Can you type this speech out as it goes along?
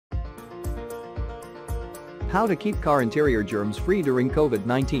How to keep car interior germs-free during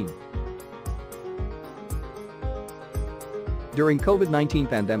COVID-19. During COVID-19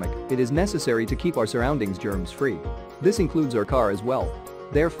 pandemic, it is necessary to keep our surroundings germs-free. This includes our car as well.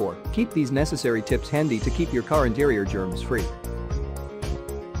 Therefore, keep these necessary tips handy to keep your car interior germs-free.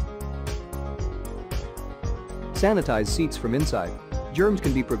 Sanitize seats from inside. Germs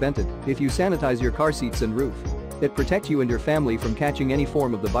can be prevented if you sanitize your car seats and roof. It protects you and your family from catching any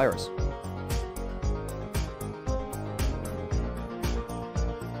form of the virus.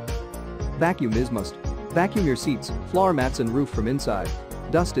 Vacuum is must. Vacuum your seats, floor mats and roof from inside.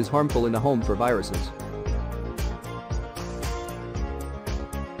 Dust is harmful in a home for viruses.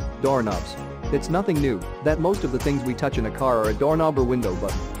 Doorknobs. It's nothing new that most of the things we touch in a car are a doorknob or window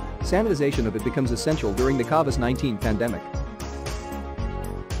button. Sanitization of it becomes essential during the COVID-19 pandemic.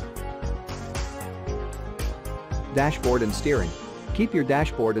 Dashboard and steering. Keep your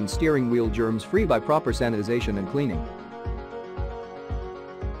dashboard and steering wheel germs-free by proper sanitization and cleaning.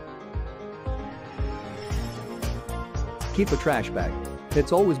 Keep a trash bag.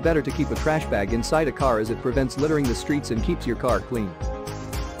 It's always better to keep a trash bag inside a car as it prevents littering the streets and keeps your car clean.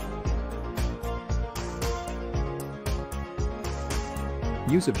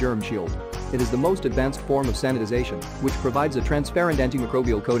 Use of Germ Shield. It is the most advanced form of sanitization, which provides a transparent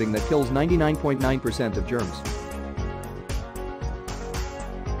antimicrobial coating that kills 99.9% of germs.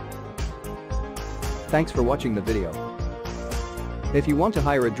 Thanks for watching the video. If you want to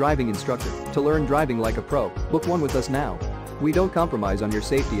hire a driving instructor to learn driving like a pro, book one with us now. We don't compromise on your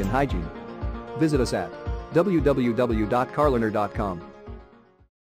safety and hygiene. Visit us at www.carlearner.com.